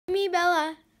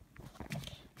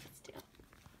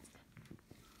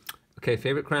Okay,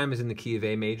 favorite crime is in the key of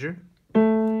A major.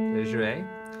 There's your A.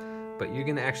 But you're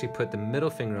gonna actually put the middle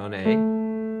finger on A,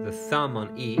 the thumb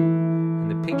on E,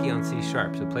 and the pinky on C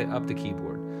sharp. So play up the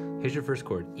keyboard. Here's your first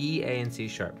chord, E, A, and C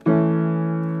sharp.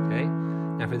 Okay?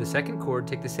 Now for the second chord,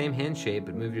 take the same hand shape,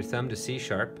 but move your thumb to C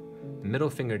sharp,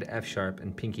 middle finger to F sharp,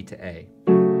 and pinky to A.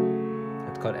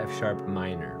 That's called F sharp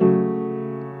minor.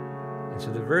 And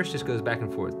so the verse just goes back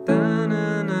and forth.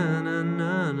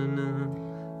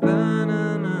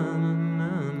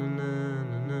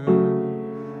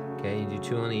 Okay, you do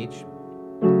 2 on each.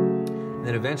 And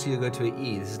then eventually you'll go to an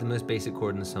E. This is the most basic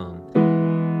chord in the song.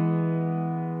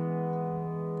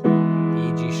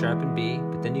 E, G sharp, and B,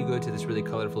 but then you go to this really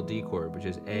colorful D chord, which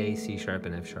is A, C sharp,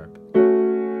 and F sharp.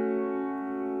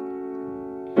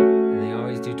 And they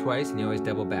always do twice, and you always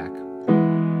double back.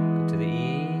 Go to the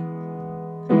E,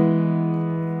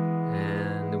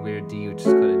 and the weird D, which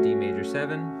is called a D major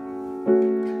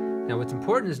 7. Now what's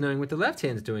important is knowing what the left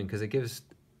hand's doing, because it gives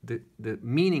the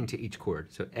meaning to each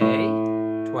chord. So A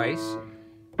twice,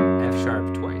 F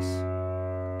sharp twice.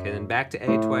 Okay, then back to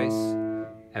A twice,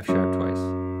 F sharp twice.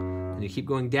 And you keep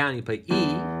going down, you play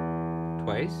E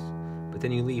twice, but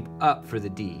then you leap up for the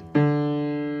D.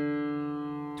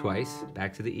 Twice,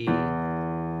 back to the E,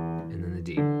 and then the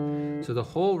D. So the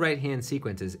whole right hand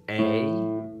sequence is A,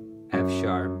 F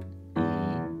sharp, E,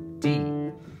 D.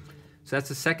 So that's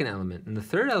the second element. And the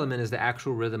third element is the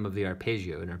actual rhythm of the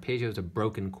arpeggio. And arpeggio is a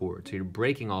broken chord. So you're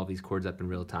breaking all these chords up in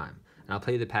real time. And I'll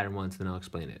play you the pattern once, then I'll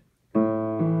explain it.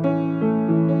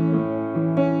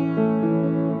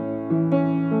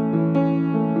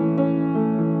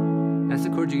 That's the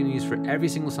chord you're going to use for every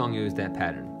single song you use that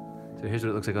pattern. So here's what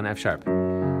it looks like on F sharp.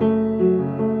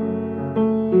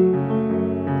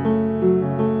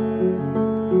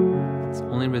 It's the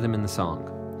only rhythm in the song.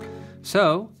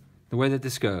 So the way that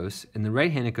this goes, in the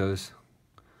right hand it goes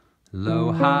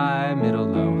low, high, middle,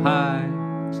 low, high.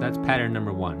 So that's pattern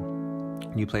number 1.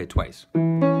 And you play it twice.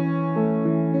 Okay,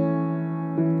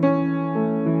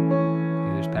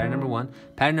 there's pattern number 1.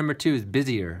 Pattern number 2 is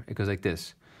busier. It goes like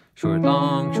this. Short,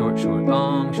 long, short, short,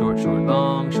 long, short, short,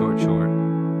 long, short, short.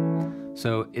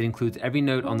 So it includes every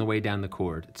note on the way down the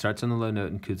chord. It starts on the low note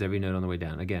and includes every note on the way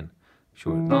down. Again,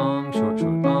 short, long, short,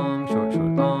 short, long, short,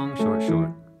 short, long, short,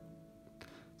 short.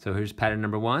 So here's pattern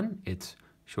number 1. It's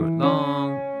short,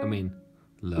 long,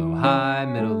 low, high,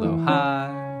 middle, low,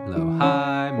 high, low,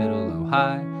 high, middle, low,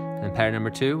 high. And then pattern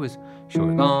number 2 is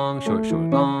short, long, short,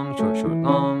 short, long, short, short,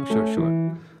 long, short, short.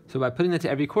 So by putting that to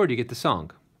every chord, you get the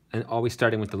song. And always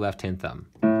starting with the left-hand thumb.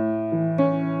 Here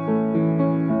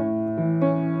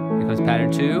comes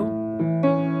pattern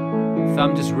 2.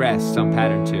 Thumb just rests on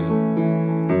pattern 2.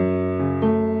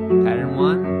 Pattern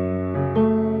 1.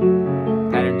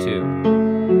 Pattern 2.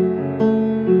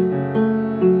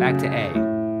 Back to A.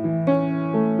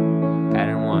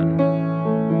 Pattern 1.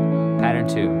 Pattern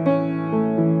 2.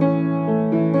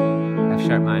 F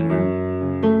sharp minor.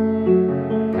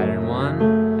 Pattern 1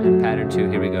 and pattern 2.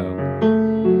 Here we go.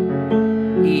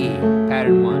 E,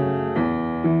 pattern 1.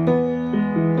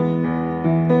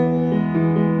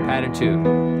 Pattern 2.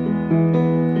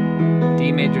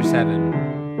 D major 7.